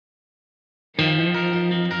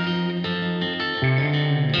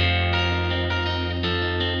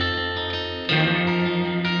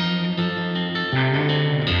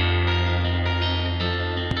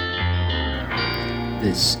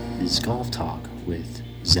with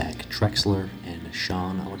Zach Trexler and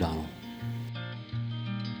Sean O'Donnell.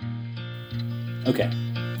 Okay.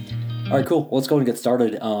 All right, cool. Well, let's go and get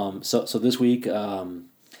started. So this week,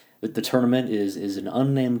 the tournament is an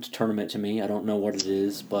unnamed tournament to me. I don't know what it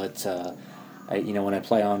is, but when I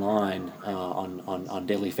play online on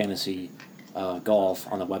daily fantasy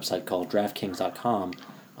golf on a website called DraftKings.com,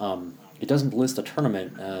 it doesn't list a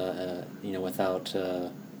tournament, without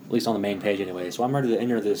at least on the main page anyway. So I'm ready to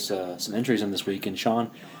enter this some entries in this week. And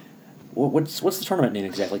Sean, what's the tournament name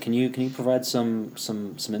exactly? Can you provide some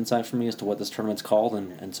insight for me as to what this tournament's called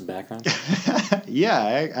and some background?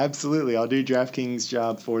 Yeah, absolutely. I'll do DraftKings'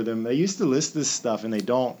 job for them. They used to list this stuff and they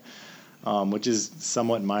don't, which is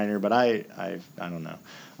somewhat minor, but I don't know.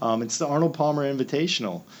 It's the Arnold Palmer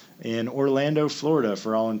Invitational in Orlando, Florida,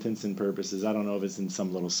 for all intents and purposes. I don't know if it's in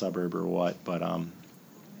some little suburb or what, but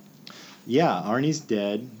yeah, Arnie's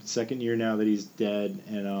dead. Second year now that he's dead,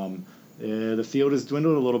 and the field has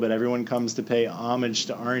dwindled a little bit. Everyone comes to pay homage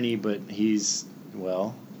to Arnie, but he's,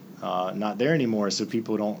 not there anymore, so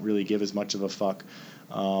people don't really give as much of a fuck.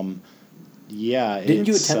 Didn't you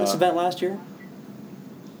attend this event last year?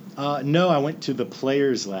 No, I went to the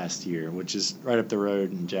Players last year, which is right up the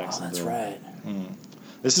road in Jacksonville. Oh, that's right. Mm.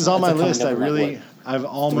 This is on my list. I've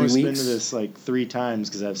almost been to this like 3 times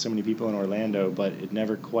because I have so many people in Orlando, but it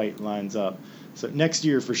never quite lines up. So next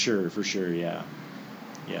year for sure, yeah.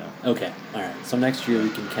 Yeah. Okay. All right. So next year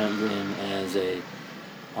we can count you in as a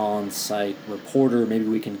on-site reporter. Maybe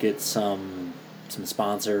we can get some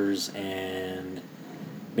sponsors and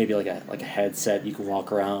maybe like a headset. You can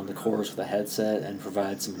walk around the course with a headset and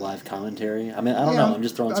provide some live commentary. I mean, I don't know. I'm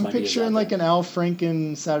just throwing some ideas out there. I'm picturing like an Al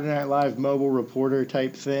Franken Saturday Night Live mobile reporter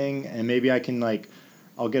type thing, and maybe I can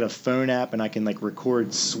I'll get a phone app and I can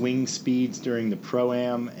record swing speeds during the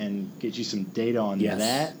Pro-Am and get you some data on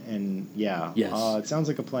that. And yeah, it sounds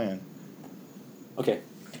like a plan. Okay.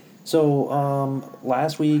 So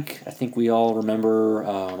last week, I think we all remember,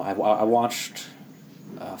 I watched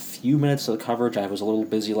a few minutes of the coverage. I was a little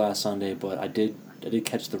busy last Sunday, but I did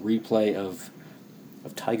catch the replay of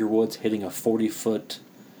Tiger Woods hitting a 40-foot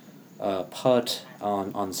putt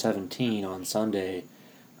on 17 on Sunday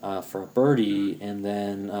for a birdie, and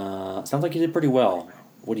then it sounds like he did pretty well.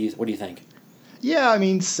 What do you think? Yeah, I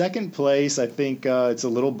mean, second place. I think it's a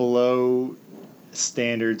little below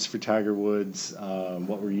standards for Tiger Woods,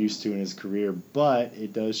 what we're used to in his career, but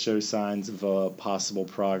it does show signs of possible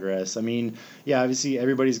progress. I mean, yeah, obviously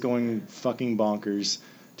everybody's going fucking bonkers.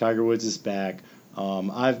 Tiger Woods is back.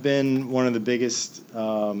 I've been one of the biggest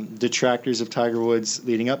detractors of Tiger Woods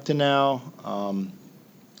leading up to now.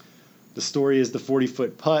 The story is the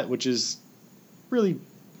 40-foot putt, which is really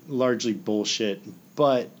largely bullshit,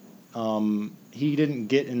 but he didn't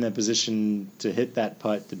get in the position to hit that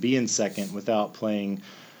putt to be in second without playing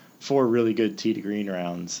 4 really good tee to green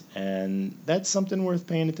rounds, and that's something worth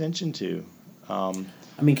paying attention to. I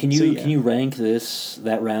mean, can you rank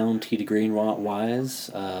that round tee to green wise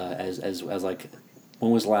as like,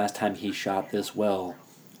 when was the last time he shot this well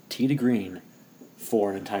tee to green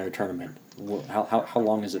for an entire tournament? How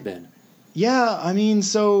long has it been? Yeah, I mean,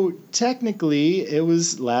 so technically it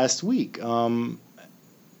was last week.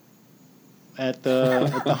 At the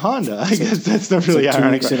Honda. I guess that's not really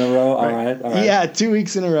ironic. 2 weeks in a row? All right. Yeah, 2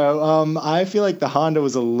 weeks in a row. I feel like the Honda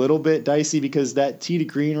was a little bit dicey because that tee to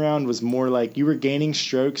green round was more like you were gaining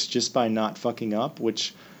strokes just by not fucking up,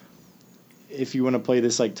 which if you want to play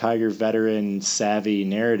this like Tiger veteran savvy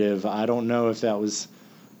narrative, I don't know if that was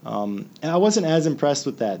I wasn't as impressed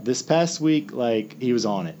with that. This past week, he was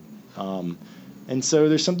on it. And so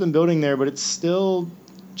there's something building there, but it's still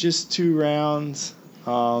just 2 rounds.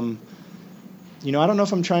 I don't know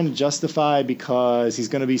if I'm trying to justify because he's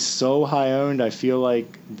going to be so high owned. I feel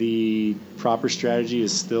like the proper strategy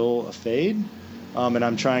is still a fade. And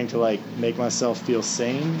I'm trying to make myself feel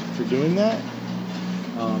sane for doing that.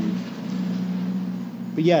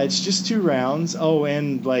 But yeah, it's just 2 rounds. Oh,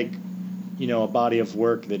 and a body of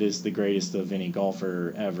work that is the greatest of any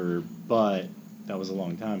golfer ever, but that was a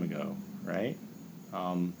long time ago, right?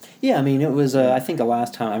 Yeah, I mean, it was, I think the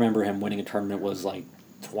last time I remember him winning a tournament was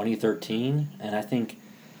 2013, and I think,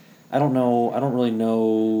 I don't really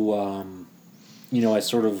know, I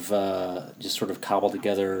sort of cobbled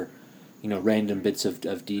together, random bits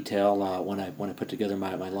of detail when I put together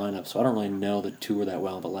my lineup, so I don't really know the tour that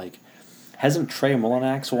well, but hasn't Trey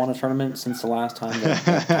Mullinax won a tournament since the last time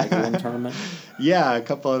that Tiger won a tournament? Yeah, a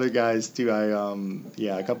couple other guys too.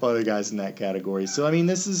 A couple other guys in that category. So I mean,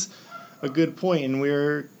 this is a good point, and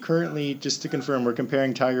we're currently, just to confirm, we're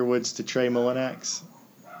comparing Tiger Woods to Trey Mullinax.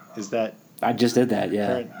 Is that I just did that.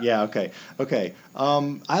 Yeah. Yeah. Okay.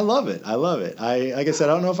 I love it. Like I said,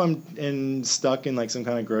 I don't know if I'm stuck in like some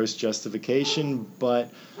kind of gross justification,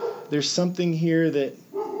 but there's something here that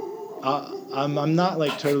I'm not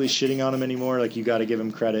like totally shitting on him anymore. Like you got to give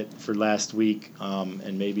him credit for last week,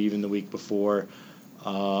 and maybe even the week before.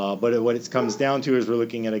 But what it comes down to is we're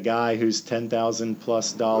looking at a guy who's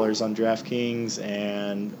 $10,000+ on DraftKings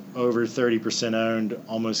and over 30% owned,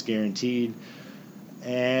 almost guaranteed.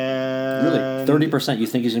 And Really, 30%. You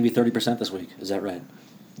think he's going to be 30% this week? Is that right?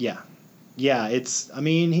 Yeah. Yeah,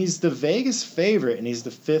 he's the Vegas favorite, and he's the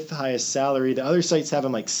 5th highest salary. The other sites have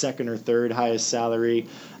him like 2nd or 3rd highest salary.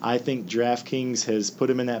 I think DraftKings has put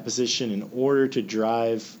him in that position in order to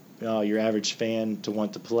drive your average fan to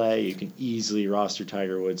want to play. You can easily roster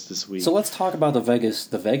Tiger Woods this week. So let's talk about the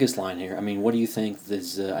Vegas line here. I mean, what do you think?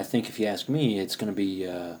 I think if you ask me, it's going to be.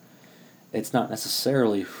 It's not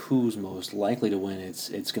necessarily who's most likely to win.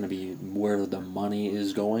 It's going to be where the money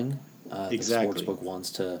is going. Exactly. The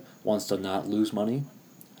sportsbook wants to not lose money.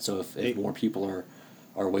 So if more people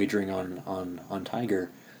are wagering on Tiger,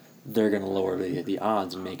 they're going to lower the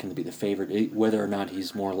odds and make him to be the favorite. Whether or not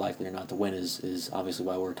he's more likely or not to win is obviously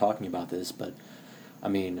why we're talking about this. But I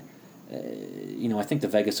mean, I think the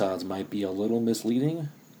Vegas odds might be a little misleading.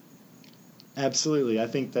 Absolutely, I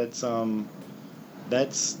think that's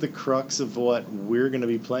the crux of what we're going to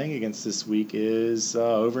be playing against this week is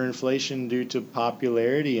overinflation due to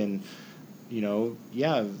popularity, and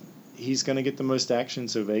he's going to get the most action,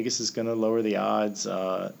 so Vegas is going to lower the odds.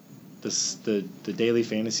 The daily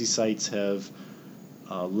fantasy sites have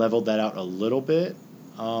leveled that out a little bit,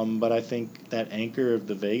 but I think that anchor of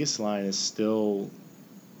the Vegas line is still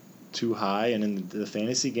too high, and in the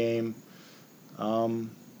fantasy game,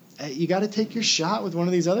 you got to take your shot with one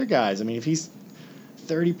of these other guys. I mean, if he's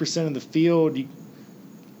 30% of the field, you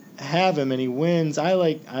have him and he wins. I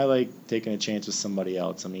like taking a chance with somebody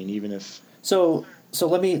else. I mean, even if so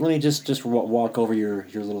let me just walk over your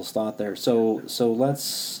little thought there. So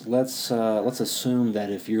let's assume that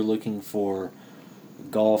if you're looking for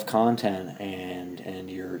golf content and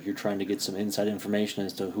you're trying to get some inside information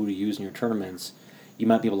as to who to use in your tournaments, you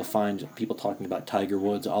might be able to find people talking about Tiger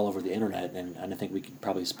Woods all over the internet, and I think we could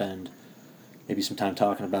probably spend maybe some time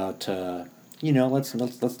talking about.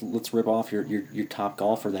 Let's rip off your top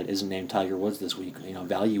golfer that isn't named Tiger Woods this week.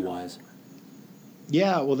 Value wise.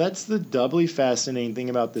 Yeah, well, that's the doubly fascinating thing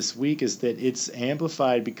about this week is that it's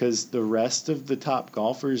amplified because the rest of the top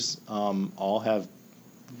golfers all have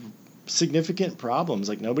significant problems.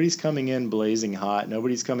 Like nobody's coming in blazing hot.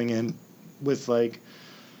 Nobody's coming in with like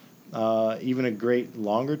even a great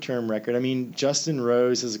longer term record. I mean, Justin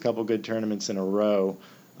Rose has a couple good tournaments in a row.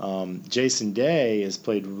 Jason Day has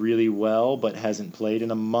played really well, but hasn't played in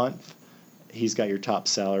a month. He's got your top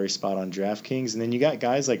salary spot on DraftKings. And then you got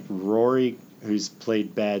guys like Rory, who's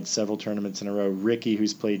played bad several tournaments in a row, Ricky,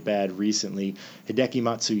 who's played bad recently, Hideki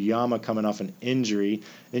Matsuyama coming off an injury.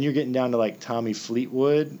 Then you're getting down to like Tommy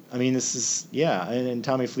Fleetwood. I mean, and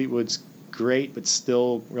Tommy Fleetwood's great, but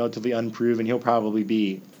still relatively unproven. He'll probably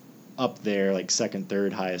be up there, like 2nd,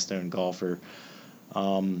 3rd highest owned golfer.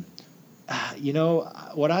 What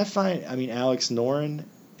I find, I mean, Alex Noren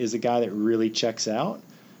is a guy that really checks out,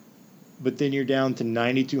 but then you're down to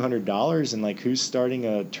 $9,200, and like who's starting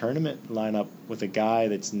a tournament lineup with a guy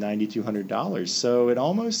that's $9,200? So it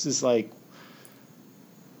almost is like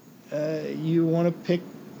you want to pick.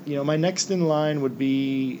 My next in line would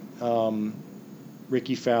be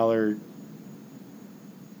Ricky Fowler,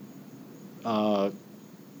 because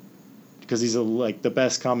he's like the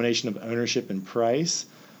best combination of ownership and price.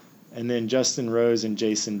 And then Justin Rose and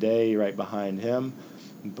Jason Day right behind him.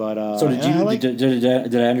 But so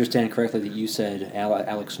did I understand correctly that you said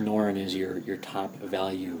Alex Noren is your top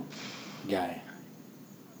value guy?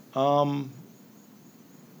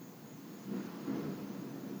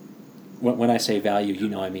 When I say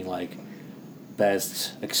value, I mean like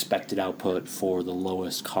best expected output for the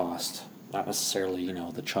lowest cost. Not necessarily,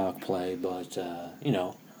 the chalk play, but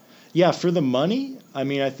Yeah, for the money, I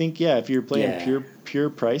mean, I think if you're playing pure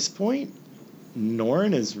price point,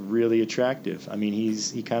 Noren is really attractive. I mean,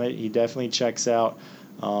 he definitely checks out.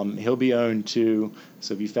 He'll be owned too,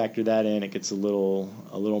 so if you factor that in, it gets a little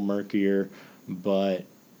murkier. But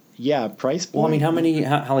yeah, price point. Well, I mean,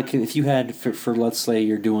 how like if you had for let's say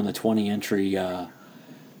you're doing the 20 entry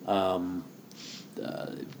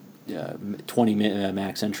 20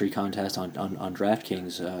 max entry contest on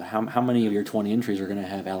DraftKings, how many of your 20 entries are going to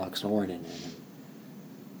have Alex Noren in it?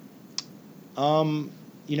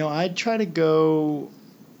 I'd try to go,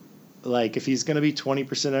 like, if he's going to be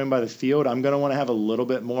 20% owned by the field, I'm going to want to have a little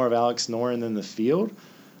bit more of Alex Noren than the field.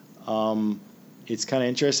 it's kind of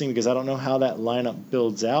interesting because I don't know how that lineup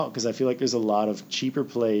builds out because I feel like there's a lot of cheaper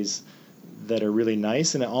plays that are really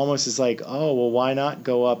nice, and it almost is like, oh, well, why not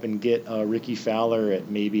go up and get Ricky Fowler at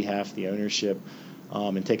maybe half the ownership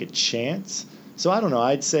and take a chance? So I don't know.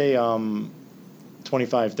 I'd say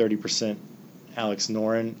 25-30% Alex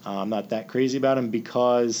Noren. I'm not that crazy about him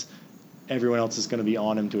because everyone else is going to be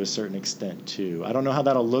on him to a certain extent too. I don't know how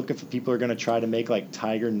that'll look if people are going to try to make like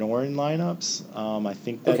Tiger Noren lineups. I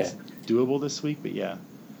think that's doable this week, but yeah.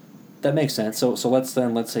 That makes sense. So let's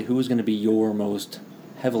say who is going to be your most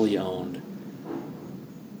heavily owned?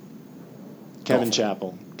 Kevin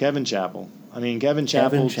Chappell. I mean, Kevin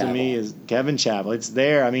Chappell to me is Kevin Chappell. It's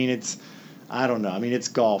there. I mean, I don't know. I mean, it's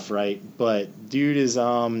golf, right? But dude is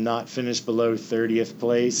not finished below 30th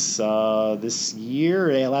place this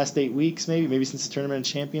year, last 8 weeks maybe since the Tournament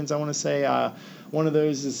of Champions, I want to say. One of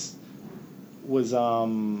those was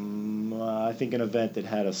I think an event that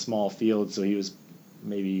had a small field, so he was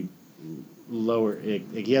maybe lower.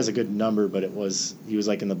 He has a good number, but he was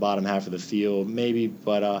like in the bottom half of the field maybe.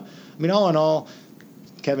 But I mean, all in all,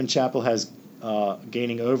 Kevin Chappell has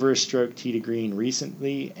gaining over a stroke tee to green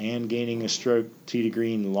recently and gaining a stroke tee to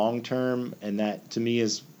green long term, and that to me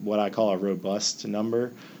is what I call a robust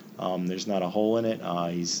number. There's not a hole in it.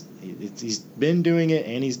 He's been doing it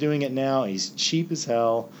and he's doing it now. He's cheap as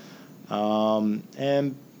hell,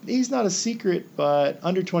 and he's not a secret, but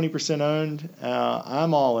under 20% owned.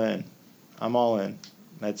 I'm all in.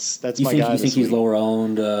 That's my guy. You think he's lower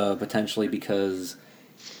owned potentially because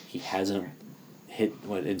he hasn't hit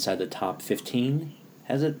inside the top 15?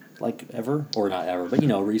 Has it like ever or not ever? But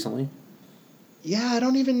recently. Yeah, I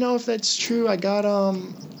don't even know if that's true. I got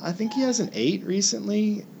I think he has an 8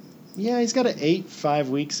 recently. Yeah, he's got an 8 5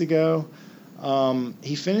 weeks ago.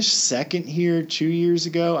 He finished second here 2 years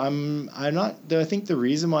ago. I think the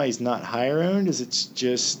reason why he's not higher owned is it's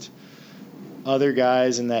just other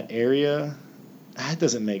guys in that area. That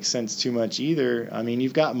doesn't make sense too much either. I mean,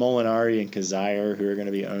 you've got Molinari and Kazire who are going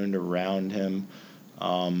to be owned around him,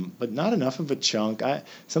 but not enough of a chunk.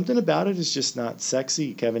 Something about it is just not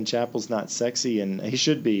sexy. Kevin Chappell's not sexy, and he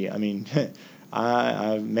should be. I mean,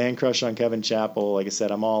 I man crush on Kevin Chappell. Like I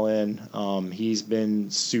said, I'm all in. He's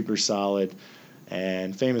been super solid,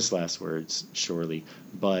 and famous last words, surely.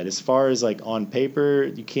 But as far as like on paper,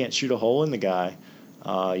 you can't shoot a hole in the guy.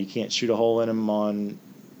 You can't shoot a hole in him on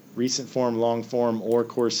recent form, long form, or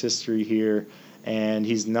course history here, and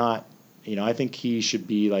he's not. I think he should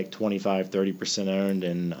be like 25-30% owned,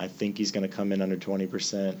 and I think he's going to come in under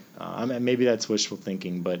 20%. Maybe that's wishful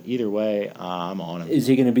thinking, but either way, I'm on him. Is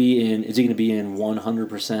he going to be in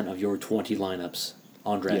 100% of your 20 lineups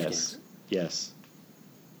on DraftKings? Yes.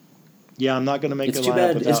 Yeah, I'm not going to make it's a too lineup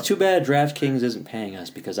bad. without... It's too bad DraftKings isn't paying us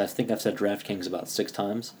because I think I've said DraftKings about 6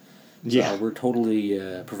 times. So yeah, we're totally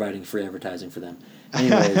providing free advertising for them.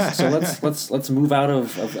 Anyways, so let's move out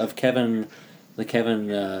of Kevin, the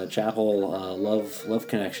Kevin Chappell love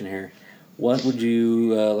connection here. What would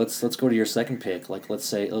you let's go to your second pick. Like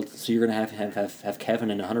so you're gonna have Kevin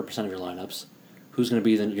in 100% of your lineups. Who's gonna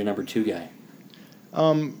be your number 2 guy?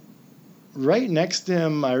 Right next to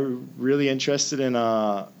him, I'm really interested in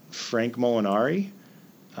Frank Molinari.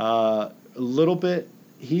 A little bit.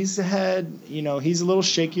 He's had, he's a little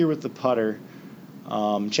shakier with the putter.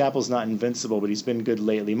 Chappell's not invincible, but he's been good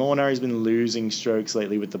lately. Molinari's been losing strokes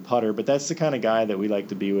lately with the putter, but that's the kind of guy that we like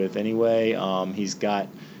to be with anyway. He's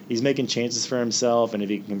making chances for himself, and if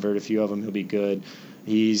he can convert a few of them, he'll be good.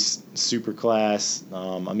 He's super class.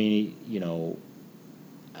 What do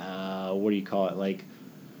you call it? Like,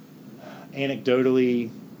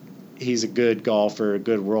 anecdotally, he's a good golfer, a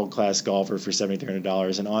good world-class golfer for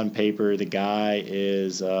 $7,300. And on paper, the guy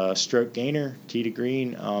is a stroke gainer, tee to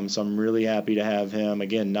green. So I'm really happy to have him.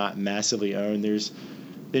 Again, not massively owned. There's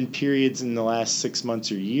been periods in the last 6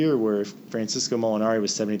 months or year where if Francisco Molinari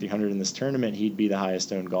was $7,300 in this tournament, he'd be the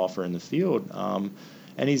highest owned golfer in the field.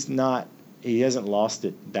 And he hasn't lost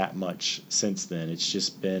it that much since then. It's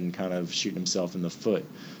just been kind of shooting himself in the foot.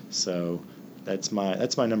 So that's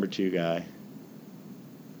my number 2 guy.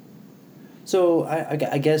 So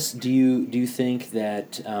I guess do you think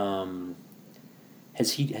that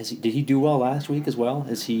did he do well last week as well?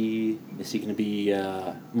 Is he going to be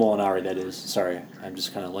Molinari? That is, sorry, I'm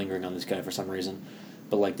just kind of lingering on this guy for some reason.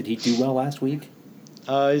 But did he do well last week?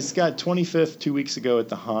 He's got 25th 2 weeks ago at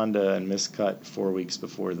the Honda and miscut 4 weeks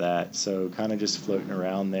before that. So kind of just floating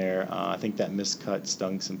around there. I think that miscut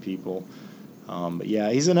stung some people. But yeah,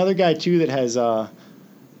 he's another guy too that has.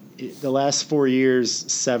 The last 4 years,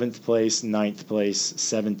 7th place, 9th place,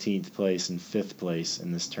 17th place, and 5th place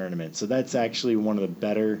in this tournament. So that's actually one of the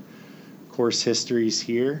better course histories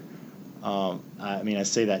here. I mean, I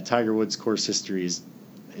say that Tiger Woods' course history is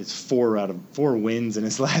 4 out of 4 wins in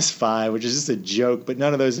his last 5, which is just a joke. But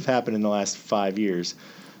none of those have happened in the last 5 years.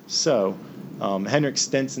 So Henrik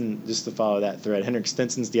Stenson, just to follow that thread, Henrik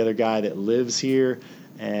Stenson's the other guy that lives here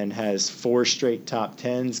and has 4 straight top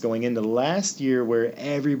 10s going into last year where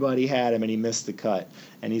everybody had him and he missed the cut.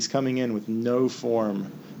 And he's coming in with no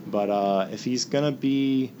form. But if he's going to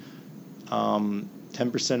be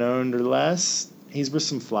 10% owned or less, he's with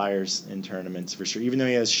some flyers in tournaments for sure. Even though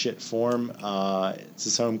he has shit form, it's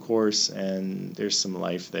his home course and there's some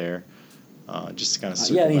life there. Just to kind of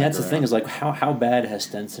yeah, I mean that's around. The thing is like how bad has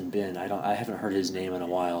Stenson been? I haven't heard his name in a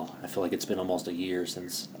while. I feel like it's been almost a year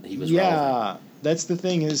since he was. Yeah, relevant. That's the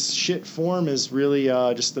thing. His shit form is really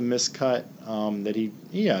just a miscut. That he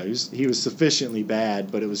was sufficiently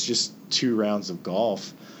bad, but it was just 2 rounds of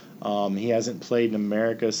golf. He hasn't played in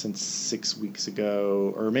America since 6 weeks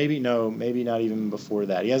ago, or maybe not even before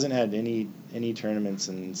that. He hasn't had any tournaments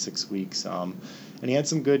in 6 weeks. And he had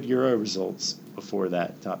some good Euro results before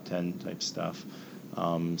that, top 10 type stuff.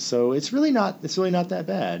 So it's really not that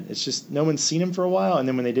bad. It's just no one's seen him for a while, and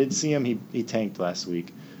then when they did see him, he tanked last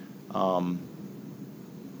week.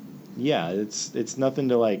 Yeah, it's nothing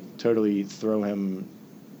to like totally throw him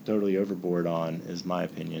totally overboard on, is my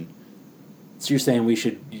opinion. So you're saying we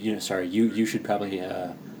should, you should probably,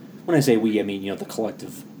 when I say we, I mean, the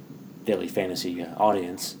collective daily fantasy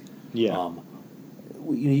audience. Yeah.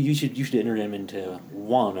 You should enter him into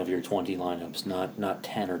one of your 20 lineups, not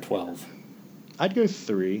 10 or 12. I'd go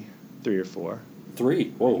 3 or 4. 3?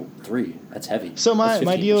 Whoa, 3. That's heavy. So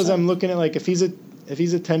my deal is I'm looking at like if he's a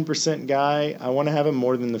 10% guy, I want to have him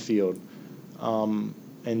more than the field.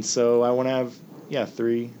 And so I want to have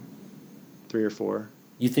 3 or 4.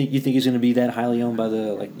 You think he's going to be that highly owned by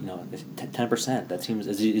the 10%? That seems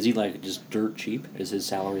is he like just dirt cheap? Is his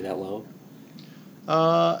salary that low?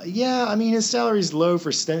 Yeah, I mean his salary's low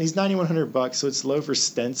for Stenson. He's $9,100, so it's low for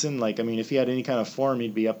Stenson. Like, I mean, if he had any kind of form,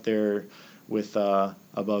 he'd be up there with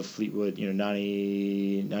above Fleetwood.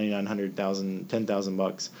 $9,900,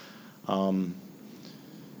 $10,000.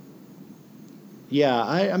 Yeah,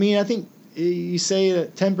 I mean, I think you say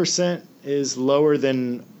that 10% is lower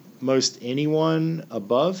than most anyone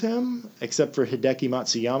above him, except for Hideki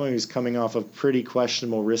Matsuyama, who's coming off a pretty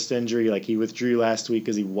questionable wrist injury. Like, he withdrew last week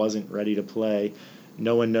because he wasn't ready to play.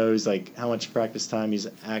 No one knows like how much practice time he's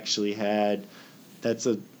actually had.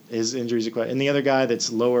 His injuries are quite. And the other guy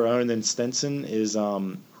that's lower owned than Stenson is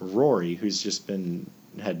Rory, who's just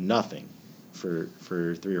had nothing for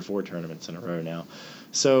 3 or 4 tournaments in a row now.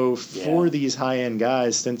 So for these high end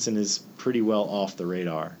guys, Stenson is pretty well off the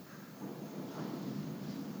radar.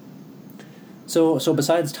 So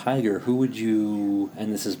besides Tiger, who would you,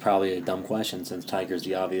 and this is probably a dumb question since Tiger's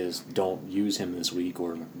the obvious, don't use him this week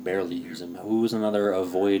or barely use him. Who's another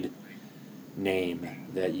avoid name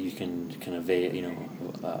that you can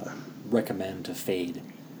recommend to fade?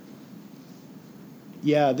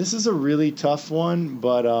 Yeah, this is a really tough one,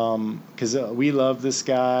 but because we love this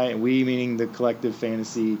guy, we meaning the collective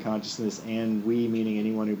fantasy consciousness, and we meaning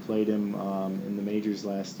anyone who played him in the majors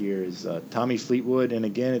last year, is Tommy Fleetwood. And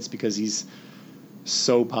again, it's because he's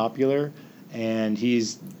so popular, and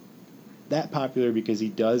he's that popular because he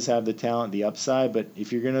does have the talent, the upside. But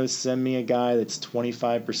if you're going to send me a guy that's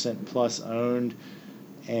 25% plus owned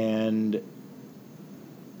and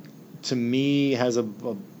to me has a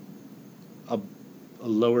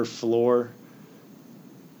lower floor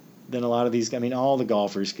than a lot of these, I mean, all the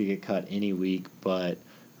golfers could get cut any week, but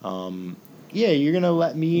you're gonna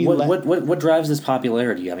let me. What drives this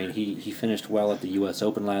popularity? I mean, he finished well at the U.S.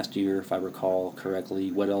 Open last year, if I recall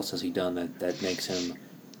correctly. What else has he done that makes him?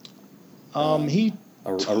 A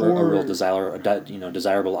real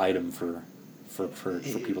desirable item for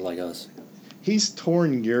people like us. He's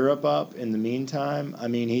torn Europe up in the meantime. I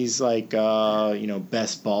mean, he's like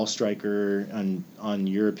best ball striker on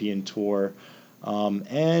European tour.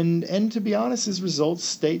 And to be honest, his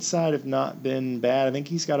results stateside have not been bad. I think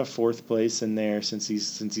he's got a 4th place in there since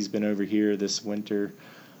he's been over here this winter.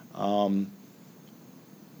 So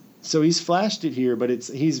he's flashed it here, but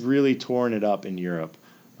he's really torn it up in Europe.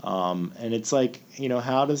 And it's like,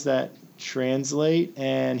 how does that translate?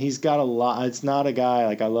 And he's got a lot. It's not a guy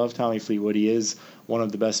like, I love Tommy Fleetwood. He is one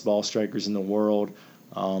of the best ball strikers in the world.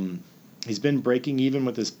 He's been breaking even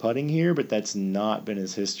with his putting here, but that's not been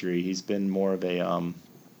his history. He's been more of a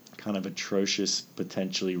kind of atrocious,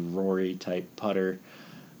 potentially Rory type putter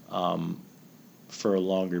for a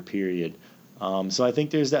longer period. So I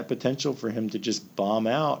think there's that potential for him to just bomb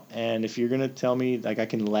out. And if you're going to tell me like I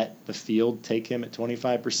can let the field take him at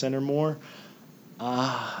 25% or more,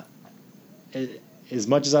 as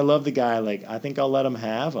much as I love the guy, like I think I'll let him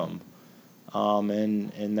have him.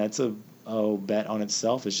 and that's a bet on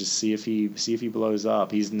itself. Is just see if he blows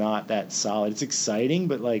up. He's not that solid. It's exciting,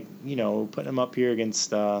 but like putting him up here against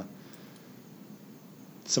some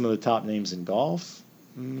of the top names in golf.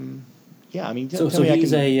 Yeah, I mean, so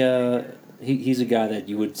he's a guy that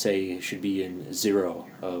you would say should be in 0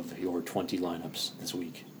 of your 20 lineups this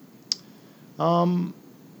week. I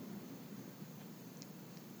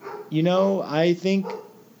think,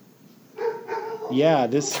 yeah, I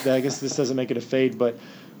guess this doesn't make it a fade, but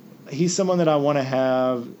he's someone that I want to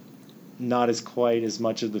have not as quite as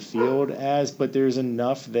much of the field as, but there's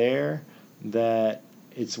enough there that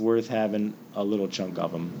it's worth having a little chunk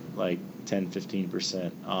of him, like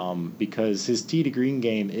 10-15%, because his tee to green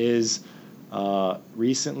game is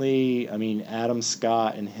recently, I mean, Adam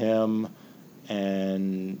Scott and him,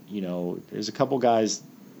 and there's a couple guys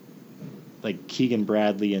like Keegan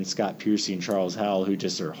Bradley and Scott Piercy and Charles Howell who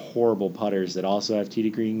just are horrible putters that also have tee to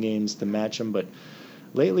green games to match him. But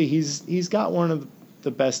lately he's got one of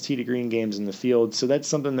the best tee to green games in the field, so that's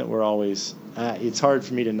something that we're always. It's hard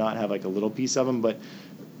for me to not have like a little piece of him, but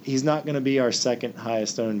he's not going to be our second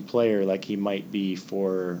highest owned player like he might be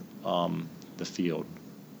for the field.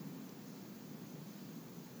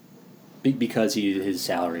 Because his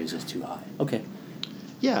salary is just too high. Okay.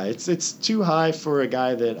 Yeah, it's too high for a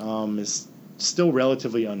guy that is still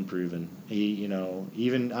relatively unproven. He,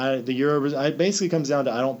 even the Euro. It basically comes down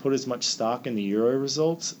to I don't put as much stock in the Euro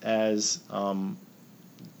results as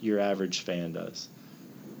your average fan does.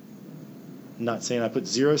 I'm not saying I put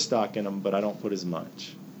 0 stock in him, but I don't put as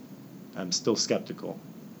much. I'm still skeptical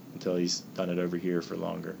until he's done it over here for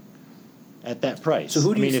longer. At that price. So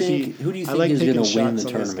who do you think is going to win the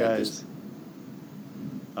tournament?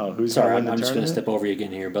 Oh, who's Sorry, going to win the tournament? I'm just going to step over you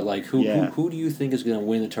again here, but like who do you think is going to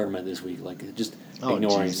win the tournament this week? Like just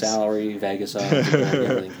ignoring salary, Vegas odds,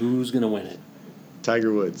 everything. Who's going to win it?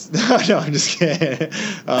 Tiger Woods. No, I'm just kidding.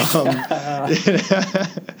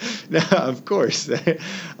 No, of course.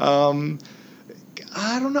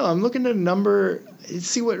 I don't know. I'm looking at a number.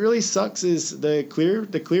 See, what really sucks is the clear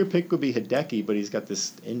pick would be Hideki, but he's got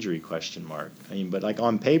this injury question mark. I mean, but like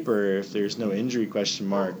on paper, if there's no injury question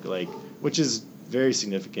mark, like which is very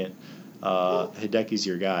significant, Hideki's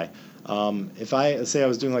your guy. If let's say I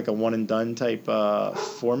was doing like a one and done type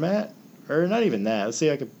format, or not even that. Let's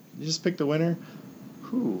say I could just pick the winner.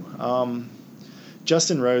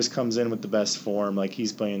 Justin Rose comes in with the best form. Like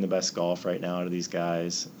he's playing the best golf right now out of these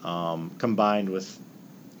guys, combined with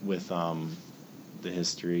the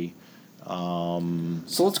history. So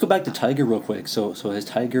let's go back to Tiger real quick. So has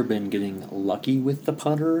Tiger been getting lucky with the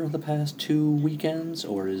putter the past 2 weekends,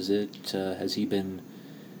 or is it has he been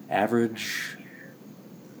average?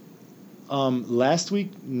 Last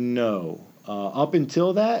week, no. Up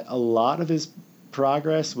until that, a lot of his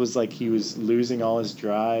progress was like he was losing all his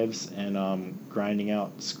drives and grinding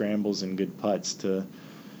out scrambles and good putts to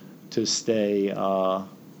stay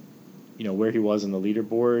where he was on the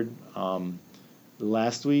leaderboard.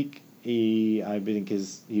 Last week I think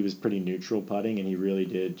he was pretty neutral putting, and he really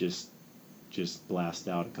did just blast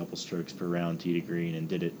out a couple strokes per round tee to green and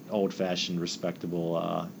did it old fashioned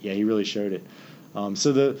respectable. He really showed it.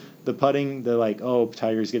 So the putting, the like,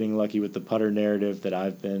 Tiger's getting lucky with the putter narrative that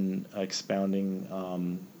I've been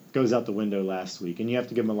expounding goes out the window last week, and you have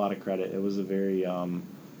to give him a lot of credit. It was a very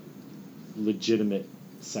legitimate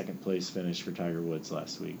second place finish for Tiger Woods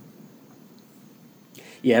last week.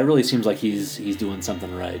 Yeah, it really seems like he's doing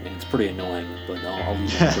something right, and it's pretty annoying, but I'll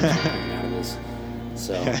leave that personal opinion out of this.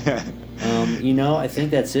 So, I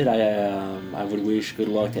think that's it. I would wish good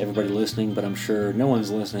luck to everybody listening, but I'm sure no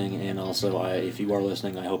one's listening, and also if you are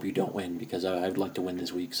listening, I hope you don't win, because I would like to win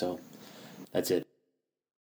this week, so that's it.